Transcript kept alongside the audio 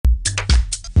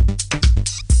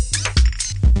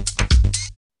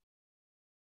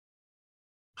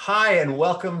Hi, and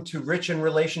welcome to Rich in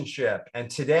Relationship.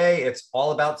 And today it's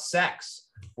all about sex.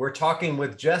 We're talking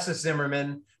with Jessa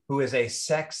Zimmerman, who is a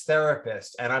sex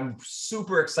therapist. And I'm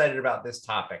super excited about this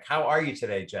topic. How are you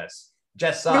today, Jess?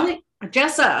 Jessa. Really,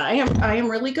 Jessa, I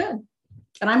am really good.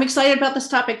 And I'm excited about this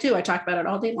topic too. I talk about it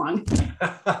all day long.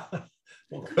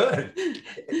 Well, good.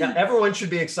 Now, everyone should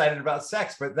be excited about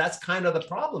sex, but that's kind of the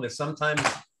problem is sometimes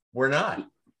we're not.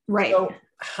 Right. So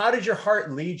how did your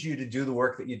heart lead you to do the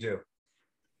work that you do?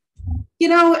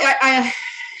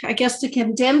 I guess the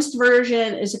condensed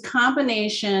version is a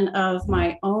combination of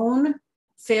my own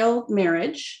failed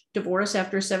marriage, divorce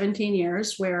after 17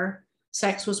 years, where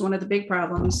sex was one of the big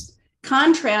problems,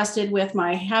 contrasted with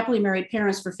my happily married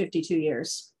parents for 52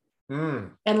 years. And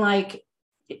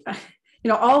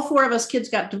all four of us kids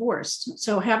got divorced.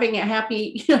 So having a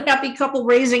happy couple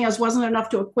raising us wasn't enough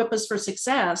to equip us for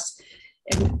success.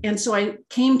 And so I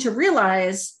came to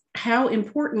realize how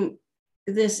important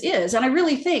this is. And I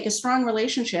really think a strong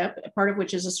relationship, part of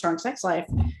which is a strong sex life,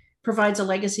 provides a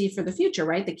legacy for the future,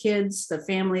 right? The kids, the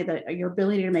family, your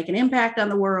ability to make an impact on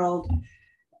the world.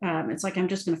 It's like, I'm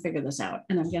just going to figure this out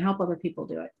and I'm going to help other people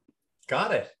do it.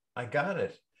 Got it. I got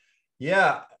it.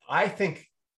 Yeah. I think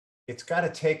it's got to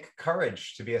take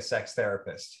courage to be a sex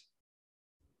therapist.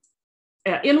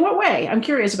 In what way? I'm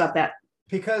curious about that.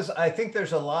 Because I think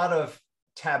there's a lot of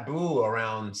taboo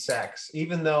around sex,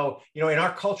 even though, in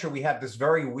our culture, we have this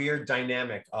very weird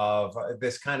dynamic of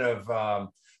this kind of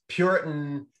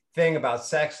Puritan thing about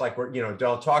sex, like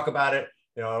don't talk about it,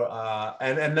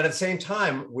 and then at the same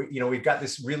time, we've got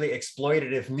this really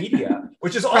exploitative media,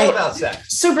 which is all right. About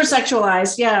sex. Super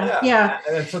sexualized. Yeah.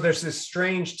 And so there's this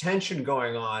strange tension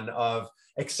going on of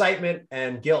excitement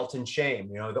and guilt and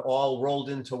shame, they're all rolled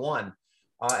into one.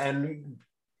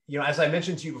 As I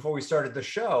mentioned to you before we started the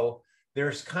show,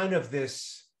 there's kind of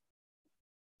this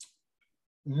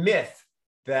myth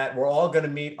that we're all going to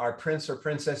meet our prince or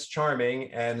princess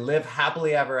charming and live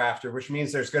happily ever after, which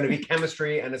means there's going to be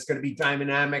chemistry and it's going to be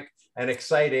dynamic and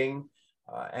exciting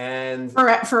and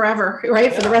forever,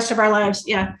 right? Yeah. For the rest of our lives.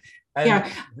 Yeah.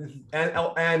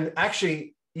 And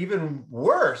actually, even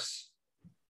worse,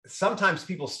 sometimes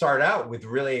people start out with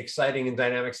really exciting and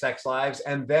dynamic sex lives,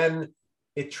 and then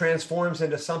it transforms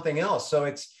into something else. So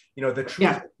it's, the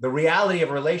truth, the reality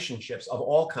of relationships of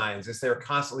all kinds is they're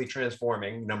constantly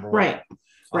transforming, number one.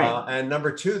 Right. And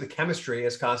number two, the chemistry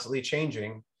is constantly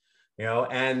changing,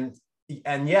 and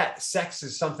yet sex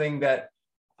is something that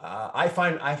I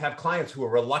find I have clients who are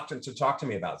reluctant to talk to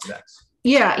me about sex.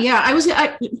 Yeah.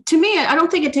 To me, I don't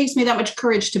think it takes me that much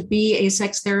courage to be a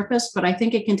sex therapist, but I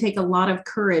think it can take a lot of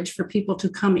courage for people to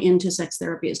come into sex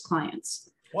therapy as clients.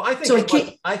 Well, I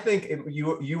think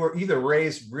you were either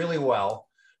raised really well,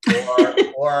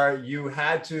 or you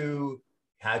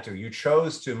you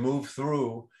chose to move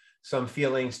through some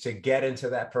feelings to get into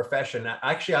that profession.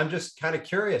 Actually, I'm just kind of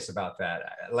curious about that.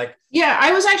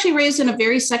 I was actually raised in a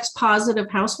very sex positive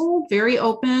household, very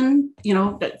open,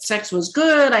 that sex was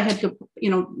good. I had,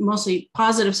 mostly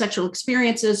positive sexual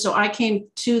experiences. So I came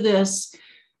to this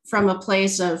from a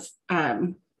place of,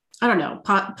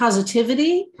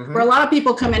 positivity, where a lot of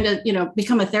people come into,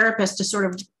 become a therapist to sort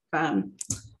of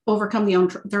overcome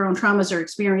their own traumas or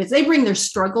experience. They bring their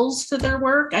struggles to their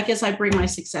work. I guess I bring my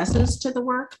successes to the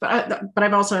work, but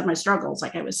I've also had my struggles,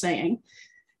 like I was saying.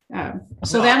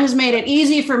 So that has made it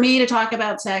easy for me to talk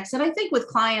about sex. And I think with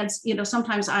clients,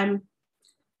 sometimes I'm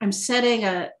setting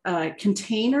a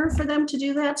container for them to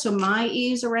do that. So my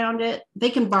ease around it, they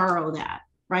can borrow that,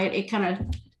 right?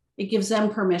 It gives them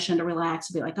permission to relax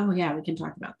and be like, oh yeah, we can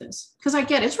talk about this. Because I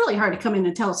get it's really hard to come in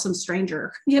and tell some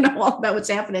stranger, all about what's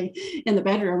happening in the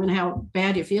bedroom and how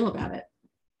bad you feel about it.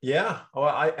 Yeah. Well,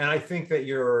 I think that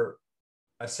your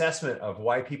assessment of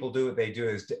why people do what they do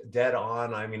is dead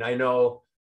on. I mean, I know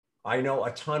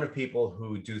a ton of people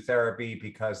who do therapy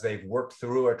because they've worked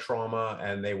through a trauma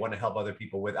and they want to help other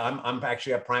people with. I'm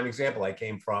actually a prime example. I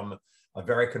came from a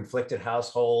very conflicted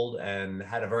household and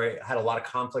had a lot of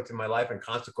conflict in my life. And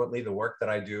consequently, the work that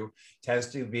I do tends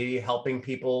to be helping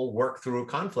people work through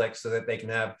conflict so that they can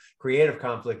have creative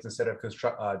conflict instead of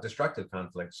destructive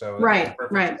conflict. So right.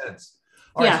 Sense.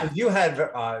 All right. So you had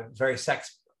very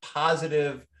sex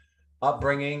positive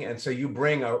upbringing. And so you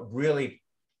bring a really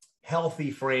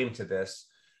healthy frame to this.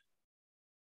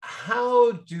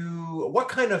 What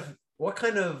kind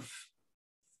of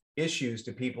issues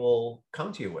do people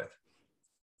come to you with?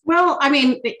 Well, I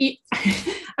mean,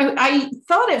 I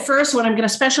thought at first when I'm going to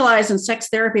specialize in sex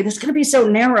therapy, this is going to be so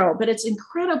narrow, but it's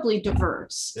incredibly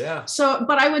diverse. Yeah. So,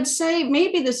 but I would say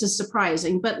maybe this is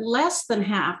surprising, but less than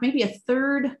half, maybe a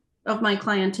third of my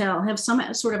clientele have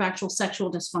some sort of actual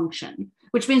sexual dysfunction,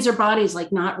 which means their body's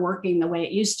like not working the way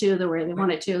it used to, the way they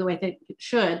want it to, the way they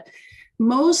should.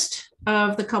 Most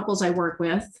of the couples I work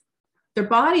with, their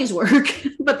bodies work,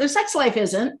 but their sex life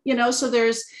isn't, so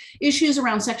there's issues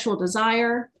around sexual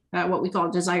desire, what we call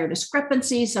desire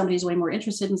discrepancy. Somebody's way more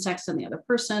interested in sex than the other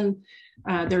person.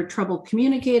 They're trouble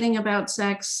communicating about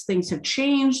sex. Things have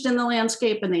changed in the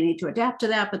landscape and they need to adapt to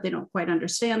that, but they don't quite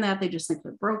understand that. They just think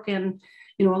they're broken.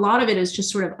 A lot of it is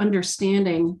just sort of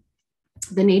understanding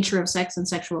the nature of sex and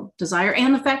sexual desire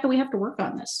and the fact that we have to work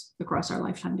on this across our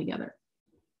lifetime together.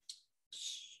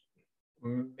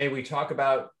 May we talk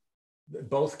about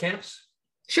both camps?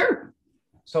 Sure.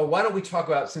 So why don't we talk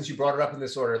about, since you brought it up in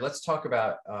this order, let's talk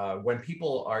about when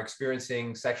people are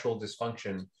experiencing sexual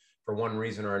dysfunction for one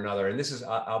reason or another. And this is,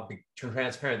 I'll be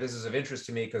transparent, this is of interest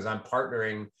to me because I'm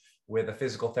partnering with a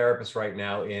physical therapist right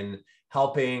now in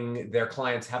helping their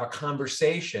clients have a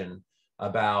conversation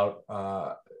about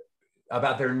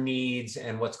their needs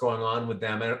and what's going on with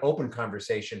them, and an open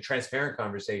conversation, transparent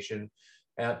conversation.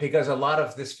 Because a lot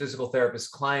of this physical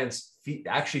therapist clients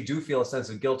actually do feel a sense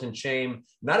of guilt and shame,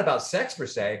 not about sex per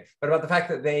se, but about the fact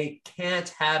that they can't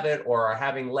have it or are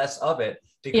having less of it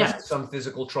because of some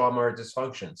physical trauma or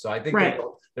dysfunction. So I think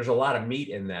there's a lot of meat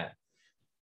in that.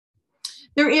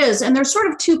 There is, and there's sort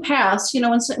of two paths.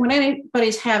 When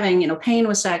anybody's having, pain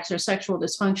with sex or sexual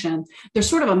dysfunction, there's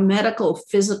sort of a medical,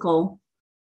 physical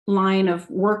line of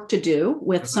work to do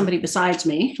with somebody besides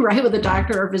me, right? With a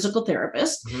doctor or physical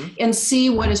therapist, and see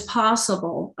what is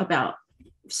possible about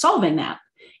solving that.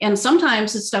 And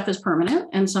sometimes this stuff is permanent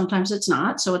and sometimes it's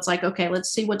not. So it's like, okay,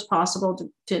 let's see what's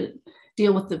possible to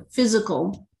deal with the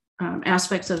physical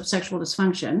aspects of sexual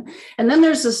dysfunction. And then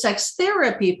there's the sex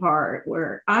therapy part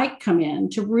where I come in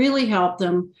to really help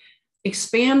them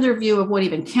expand their view of what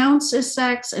even counts as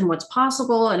sex and what's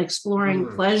possible, and exploring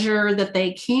pleasure that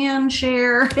they can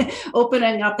share,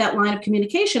 opening up that line of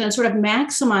communication and sort of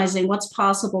maximizing what's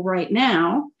possible right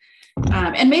now.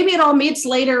 And maybe it all meets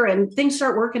later and things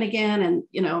start working again and,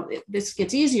 this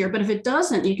gets easier. But if it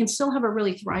doesn't, you can still have a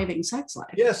really thriving sex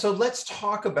life. Yeah. So let's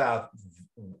talk about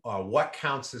what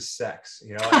counts as sex.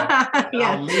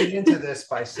 I'll lead into this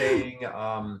by saying,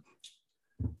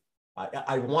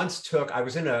 I once took, I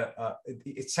was in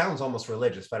it sounds almost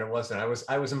religious, but it wasn't.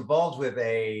 I was involved with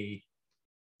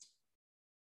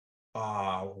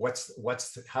how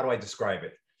do I describe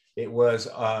it? It was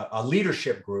a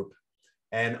leadership group.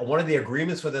 And one of the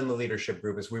agreements within the leadership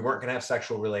group is we weren't going to have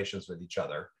sexual relations with each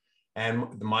other.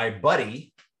 And my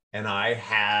buddy and I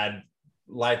had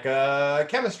like a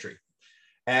chemistry.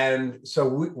 And so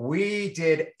we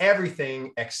did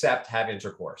everything except have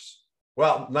intercourse.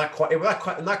 Well, not quite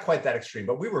that extreme,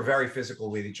 but we were very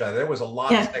physical with each other. There was a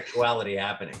lot of sexuality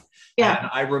happening. Yeah. And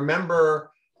I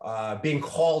remember being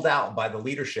called out by the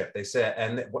leadership. They said,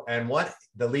 and what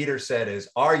the leader said is,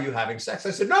 "Are you having sex?"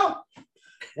 I said, "No,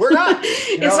 we're not."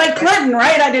 It's like Clinton,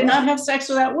 right? I did not have sex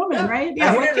with that woman, right?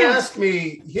 Yeah. He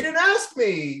didn't ask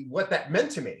me what that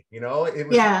meant to me. It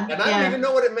was, and I didn't even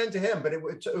know what it meant to him. But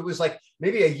it was like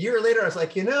maybe a year later, I was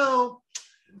like,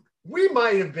 we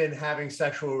might have been having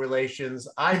sexual relations.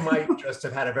 I might just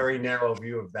have had a very narrow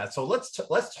view of that. So let's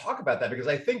talk about that, because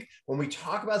I think when we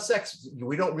talk about sex,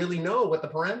 we don't really know what the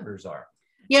parameters are.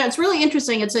 Yeah, it's really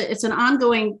interesting. It's an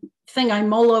ongoing thing I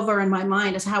mull over in my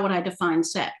mind, is how would I define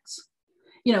sex?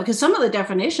 Because some of the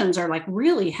definitions are like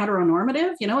really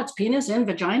heteronormative. It's penis in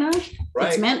vagina.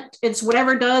 Right. It's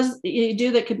whatever you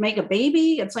do that could make a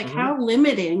baby. It's like how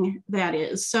limiting that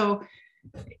is. So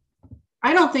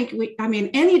I don't think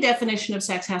any definition of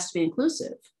sex has to be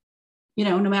inclusive,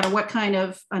 no matter what kind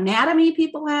of anatomy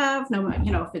people have,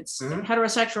 if it's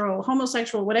heterosexual,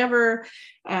 homosexual, whatever,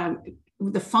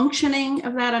 the functioning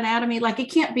of that anatomy, like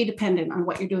it can't be dependent on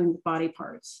what you're doing with body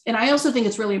parts. And I also think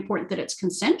it's really important that it's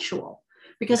consensual,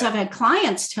 because I've had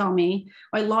clients tell me,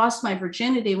 I lost my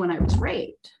virginity when I was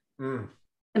raped. And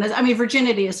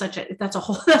virginity is that's a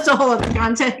whole other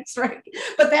context, right?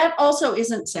 But that also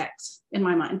isn't sex in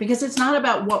my mind, because it's not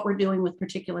about what we're doing with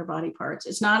particular body parts.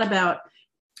 It's not about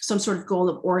some sort of goal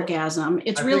of orgasm.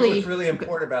 I think what's really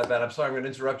important about that, I'm sorry, I'm going to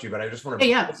interrupt you, but I just want to,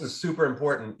 this is super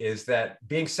important, is that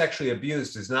being sexually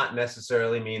abused does not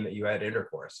necessarily mean that you had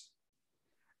intercourse.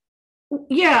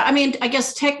 Yeah, I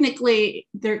guess technically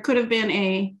there could have been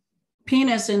a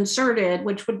penis inserted,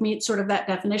 which would meet sort of that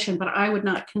definition, but I would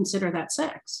not consider that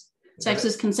sex. Sex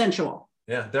is consensual.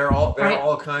 Yeah, there are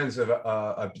all kinds of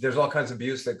there's all kinds of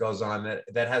abuse that goes on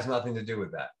that has nothing to do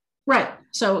with that. Right.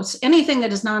 So anything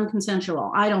that is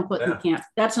non-consensual, I don't put in the camp.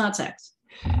 That's not sex.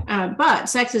 But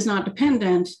sex is not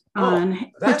dependent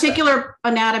on particular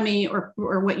anatomy or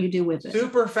what you do with it.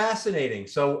 Super fascinating.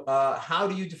 So how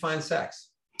do you define sex?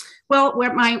 Well,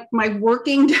 where my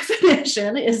working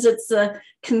definition is it's a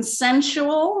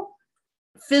consensual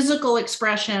physical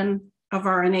expression of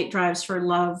our innate drives for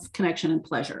love, connection, and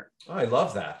pleasure. Oh, I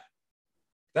love that.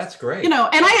 That's great. You know,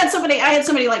 and I had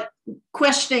somebody like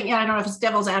questioning, I don't know if it's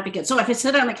devil's advocate. So if I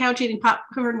sit on the couch eating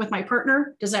popcorn with my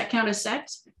partner, does that count as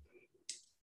sex?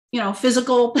 You know,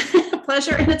 physical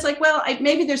pleasure. And it's like, well,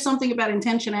 maybe there's something about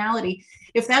intentionality.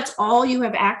 If that's all you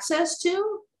have access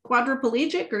to,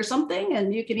 quadriplegic or something,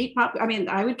 and you can eat I mean,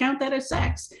 I would count that as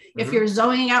sex. If you're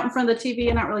zoning out in front of the TV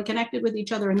and not really connected with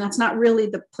each other, and that's not really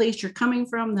the place you're coming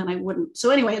from, then I wouldn't. So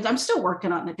anyway, I'm still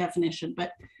working on the definition,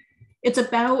 but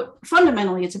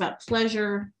fundamentally, it's about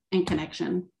pleasure and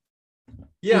connection.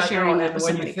 Yeah, and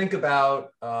when you think about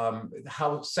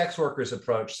how sex workers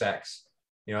approach sex,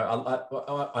 you know,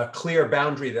 a clear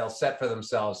boundary they'll set for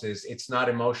themselves is it's not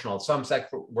emotional. Some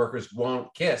sex workers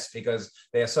won't kiss because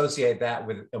they associate that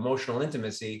with emotional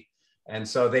intimacy. And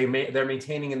so they're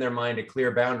maintaining in their mind a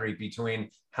clear boundary between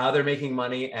how they're making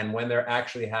money and when they're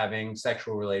actually having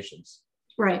sexual relations.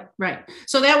 Right.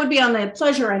 So that would be on the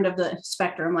pleasure end of the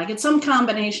spectrum. Like it's some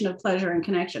combination of pleasure and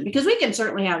connection, because we can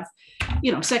certainly have,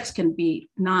 you know, sex can be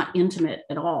not intimate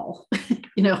at all,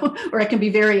 you know, or it can be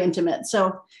very intimate.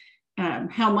 So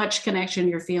how much connection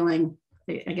you're feeling,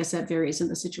 I guess that varies in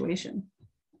the situation.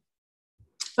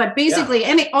 But basically,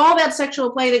 all that sexual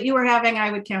play that you were having,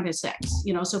 I would count as sex.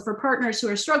 You know, so for partners who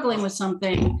are struggling with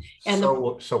something, and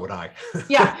so would I.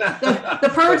 Yeah, the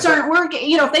pervs aren't working.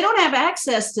 You know, if they don't have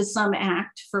access to some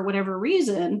act for whatever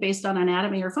reason, based on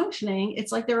anatomy or functioning,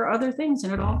 it's like there are other things,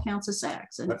 and it all counts as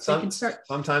sex. And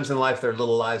sometimes in life, there are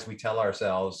little lies we tell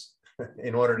ourselves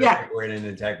in order to think we're in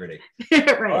integrity. Right.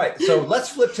 All right, so let's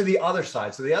flip to the other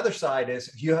side. So the other side is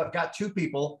you have got two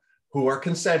people who are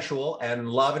consensual and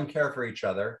love and care for each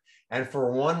other, and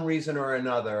for one reason or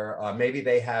another, maybe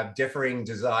they have differing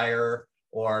desire,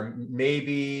 or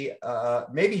maybe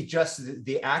just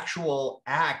the actual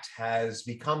act has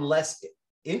become less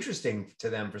interesting to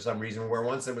them for some reason, where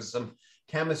once there was some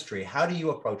chemistry. How do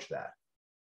you approach that?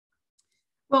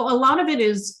 Well, a lot of it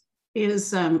is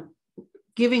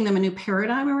giving them a new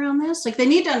paradigm around this. Like they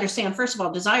need to understand, first of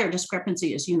all, desire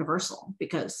discrepancy is universal,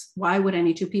 because why would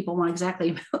any two people want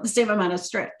exactly the same amount of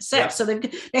sex? Yeah. So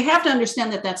they have to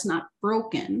understand that that's not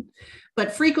broken,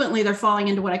 but frequently they're falling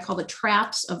into what I call the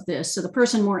traps of this. So the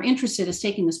person more interested is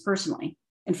taking this personally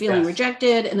and feeling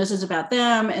rejected, and this is about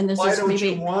them, and this why is don't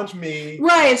you want me?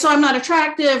 Right, so I'm not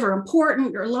attractive or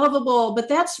important or lovable, but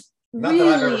that's not that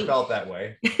I've ever felt that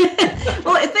way.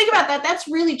 Well, think about that. That's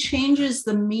really changes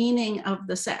the meaning of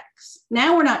the sex.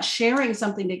 Now we're not sharing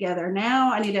something together.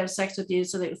 Now I need to have sex with you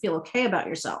so that you feel okay about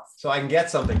yourself. So I can get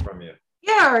something from you.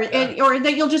 Yeah, or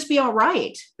that you'll just be all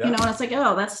right. Yeah. You know, and it's like,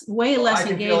 oh, that's way less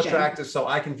engaging. I can feel attractive, so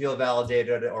I can feel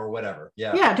validated or whatever.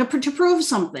 Yeah. Yeah, to prove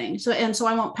something. So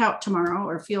I won't pout tomorrow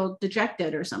or feel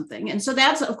dejected or something. And so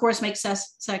that's, of course, makes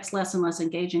sex less and less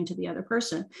engaging to the other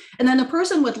person. And then the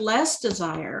person with less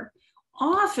desire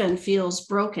often feels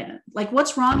broken. Like,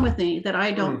 what's wrong with me that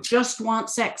I don't just want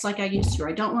sex like I used to?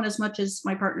 I don't want as much as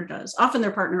my partner does. Often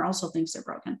their partner also thinks they're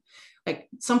broken. Like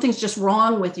something's just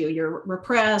wrong with you. You're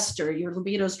repressed, or your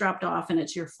libido's dropped off, and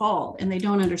it's your fault. And they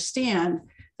don't understand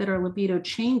that our libido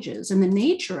changes and the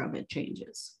nature of it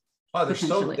changes. Oh,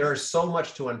 there's so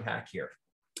much to unpack here.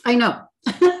 I know.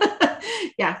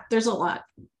 Yeah, there's a lot.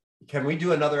 Can we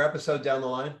do another episode down the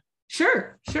line?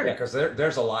 Sure. Yeah, because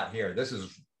there's a lot here.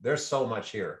 There's so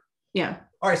much here. Yeah.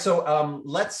 All right. So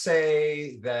let's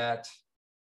say that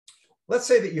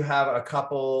you have a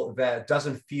couple that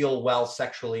doesn't feel well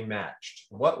sexually matched.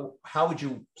 How would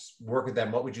you work with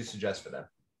them? What would you suggest for them?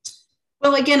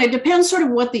 Well, again, it depends sort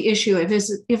of what the issue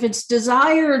is. If it's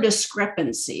desire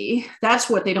discrepancy,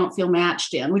 that's what they don't feel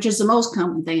matched in, which is the most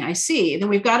common thing I see. Then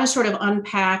we've got to sort of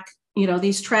unpack, you know,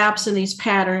 these traps and these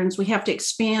patterns. We have to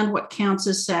expand what counts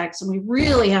as sex. And we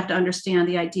really have to understand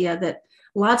the idea that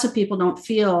lots of people don't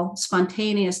feel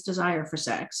spontaneous desire for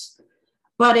sex.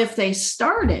 But if they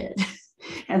started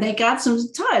and they got some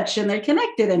touch and they're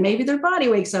connected, and maybe their body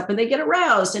wakes up and they get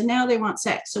aroused and now they want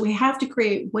sex. So we have to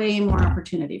create way more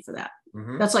opportunity for that.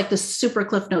 Mm-hmm. That's like the super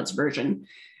Cliff Notes version.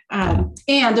 And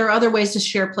there are other ways to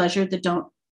share pleasure that don't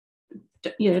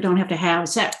have to have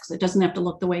sex. It doesn't have to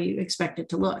look the way you expect it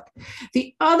to look.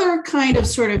 The other kind of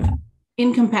sort of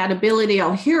incompatibility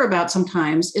I'll hear about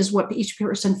sometimes is what each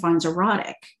person finds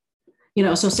erotic. You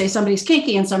know, so say somebody's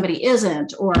kinky and somebody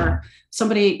isn't, or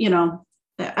somebody, you know,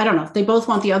 I don't know, they both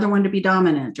want the other one to be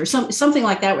dominant or something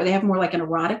like that, where they have more like an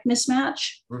erotic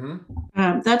mismatch.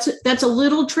 That's a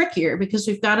little trickier because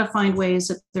we've got to find ways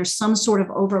that there's some sort of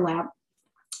overlap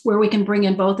where we can bring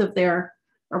in both of their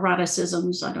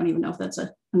eroticisms. I don't even know if that's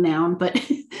a noun, but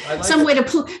like some way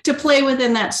to play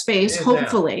within that space,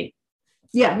 hopefully. Now.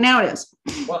 Yeah, now it is.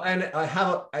 Well, and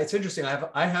it's interesting.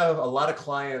 I have a lot of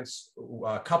clients,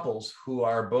 couples who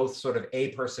are both sort of A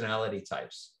personality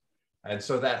types. And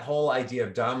so that whole idea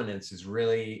of dominance is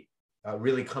really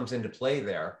comes into play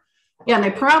there. Yeah, and they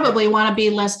probably want to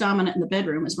be less dominant in the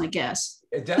bedroom, is my guess.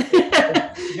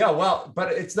 Yeah, well,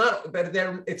 but it's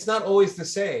not always the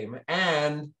same.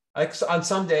 And like on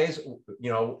some days,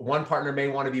 one partner may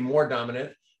want to be more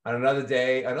dominant. On another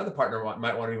day, another partner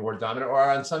might want to be more dominant. Or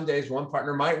on some days, one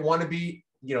partner might want to be,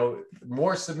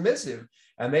 more submissive.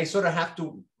 And they sort of have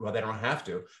to, well, they don't have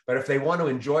to, but if they want to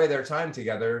enjoy their time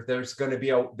together, they're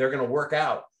going to work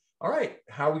out. All right,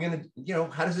 how are we going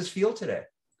to, how does this feel today?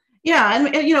 Yeah.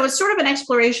 And, it's sort of an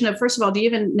exploration of, first of all, do you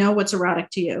even know what's erotic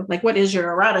to you? Like, what is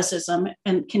your eroticism?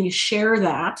 And can you share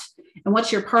that? And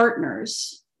what's your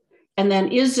partner's? And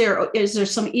then is there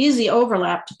some easy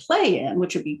overlap to play in,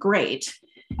 which would be great.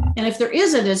 And if there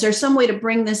isn't, is there some way to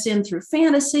bring this in through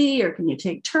fantasy, or can you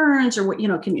take turns, or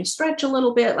can you stretch a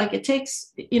little bit? Like it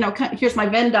takes, here's my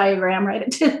Venn diagram, right?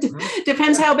 It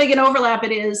depends how big an overlap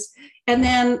it is. And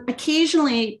then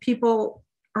occasionally people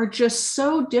are just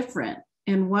so different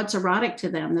in what's erotic to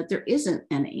them that there isn't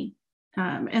any.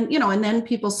 And then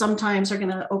people sometimes are going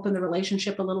to open the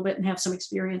relationship a little bit and have some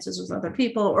experiences with other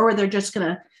people, or they're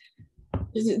going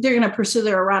to pursue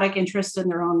their erotic interest in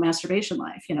their own masturbation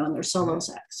life, in their solo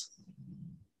sex.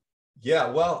 Yeah,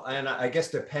 well, and I guess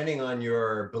depending on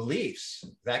your beliefs,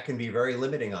 that can be very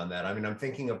limiting on that. I mean, I'm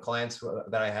thinking of clients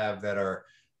that I have that are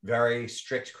very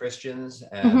strict Christians,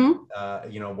 and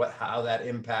how that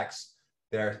impacts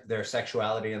their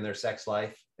sexuality and their sex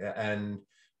life, and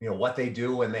what they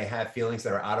do when they have feelings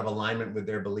that are out of alignment with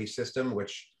their belief system,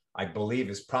 which I believe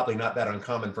is probably not that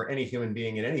uncommon for any human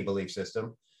being in any belief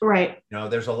system. Right.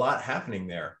 There's a lot happening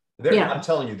there. Yeah. I'm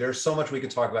telling you, there's so much we could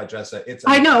talk about, Jessa.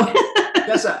 I know.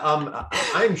 Jessa,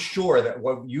 I'm sure that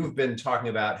what you've been talking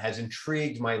about has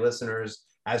intrigued my listeners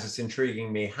as it's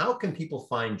intriguing me. How can people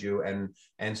find you, and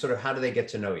sort of how do they get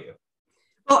to know you?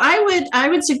 Well, I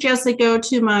would suggest they go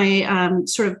to my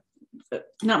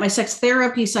not my sex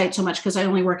therapy site so much because I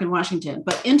only work in Washington,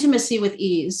 but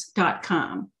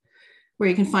intimacywithease.com. where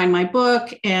you can find my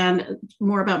book and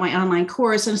more about my online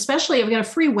course. And especially I've got a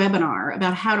free webinar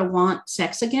about how to want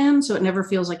sex again, so it never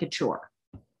feels like a chore.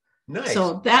 Nice.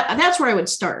 So that's where I would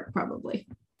start, probably.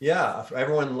 Yeah,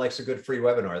 everyone likes a good free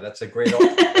webinar. That's a great offer.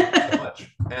 Thank you so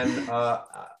much. And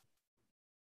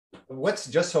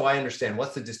just so I understand,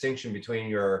 what's the distinction between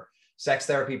your sex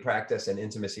therapy practice and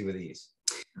Intimacy with Ease?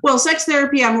 Well, sex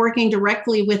therapy, I'm working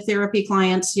directly with therapy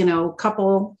clients,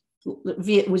 couple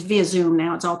via Zoom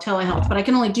now. It's all telehealth, but I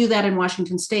can only do that in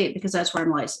Washington State because that's where I'm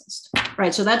licensed,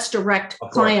 right? So that's direct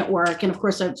client work. And of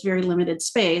course, that's very limited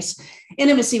space.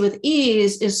 Intimacy with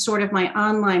Ease is sort of my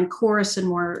online course, and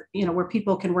where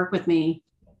people can work with me,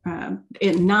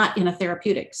 not in a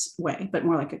therapeutics way, but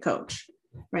more like a coach,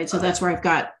 right? So that's where I've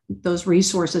got those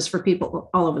resources for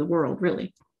people all over the world,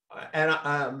 really.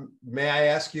 And may I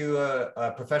ask you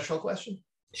a professional question?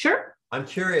 Sure. I'm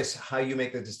curious how you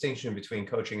make the distinction between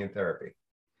coaching and therapy.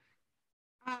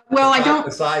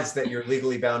 Besides that, you're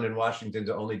legally bound in Washington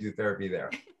to only do therapy there.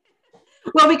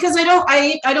 Well, because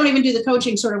I don't even do the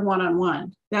coaching sort of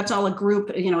one-on-one. That's all a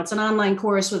group. It's an online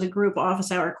course with a group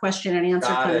office hour question and answer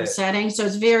kind of setting. So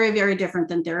it's very, very different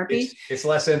than therapy. It's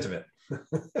less intimate.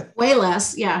 Way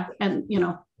less, yeah, and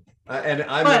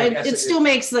it still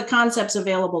makes the concepts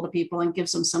available to people and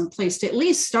gives them some place to at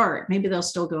least start. Maybe they'll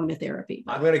still go into therapy.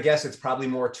 I'm going to guess it's probably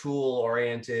more tool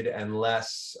oriented and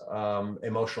less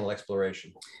emotional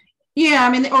exploration. Yeah,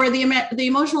 I mean, or the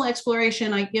emotional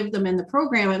exploration I give them in the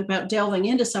program about delving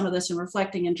into some of this and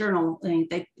reflecting and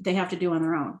journaling, they have to do on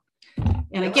their own.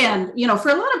 And again, for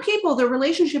a lot of people, their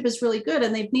relationship is really good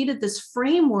and they've needed this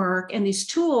framework and these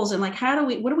tools and like,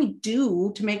 what do we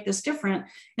do to make this different?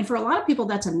 And for a lot of people,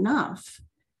 that's enough.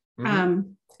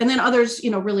 Mm-hmm. And then others,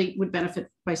 really would benefit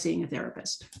by seeing a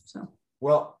therapist. So,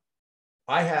 well,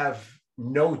 I have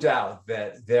no doubt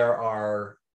that there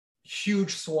are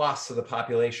huge swaths of the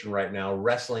population right now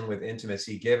wrestling with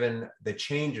intimacy, given the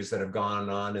changes that have gone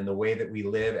on in the way that we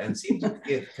live and seem to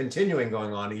be continuing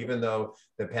going on, even though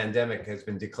the pandemic has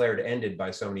been declared ended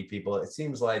by so many people. It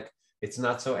seems like it's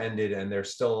not so ended, and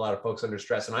there's still a lot of folks under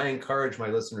stress. And I encourage my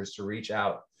listeners to reach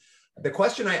out. The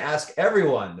question I ask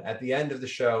everyone at the end of the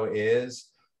show is,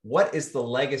 what is the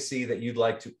legacy that you'd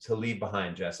like to leave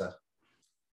behind, Jessa?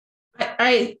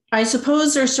 I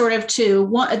suppose there's sort of two.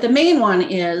 One, the main one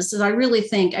is I really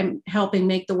think I'm helping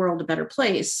make the world a better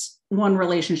place, one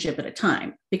relationship at a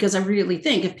time, because I really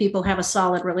think if people have a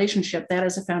solid relationship, that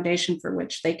is a foundation for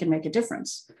which they can make a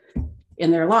difference in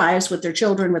their lives, with their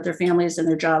children, with their families, and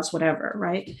their jobs, whatever,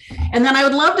 right? And then I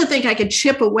would love to think I could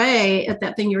chip away at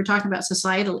that thing you were talking about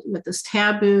societally, with this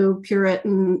taboo,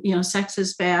 Puritan, sex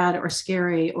is bad or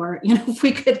scary, or if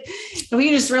we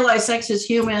just realize sex is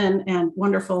human and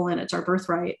wonderful and it's our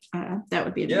birthright, that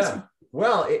would be amazing. Yeah.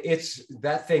 Well,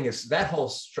 that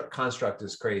whole construct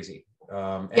is crazy.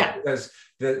 Because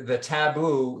the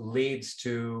taboo leads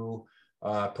to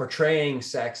portraying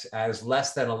sex as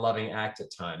less than a loving act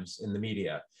at times in the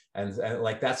media. And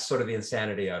like, that's sort of the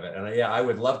insanity of it. And I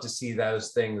would love to see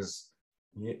those things,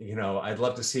 I'd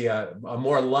love to see a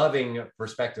more loving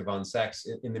perspective on sex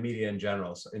in the media in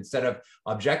general. So instead of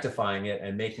objectifying it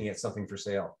and making it something for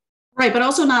sale. Right, but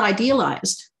also not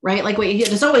idealized, right? Like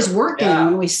it's always working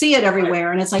and we see it everywhere,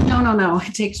 right. And it's like, no,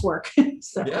 it takes work.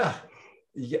 So. Yeah.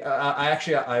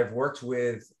 Yeah, I've worked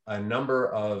with a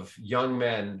number of young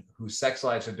men whose sex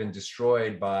lives have been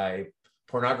destroyed by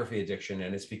pornography addiction,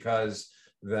 and it's because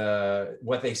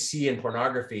what they see in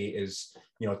pornography is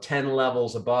 10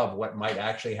 levels above what might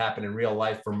actually happen in real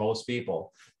life for most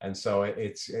people, and so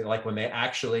it's like when they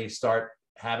actually start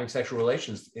having sexual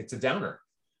relations, it's a downer.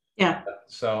 Yeah.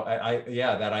 So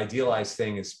that idealized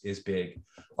thing is big.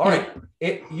 All right,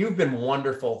 you've been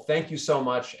wonderful. Thank you so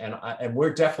much, and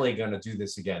we're definitely going to do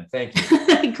this again. Thank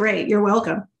you. Great, you're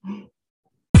welcome.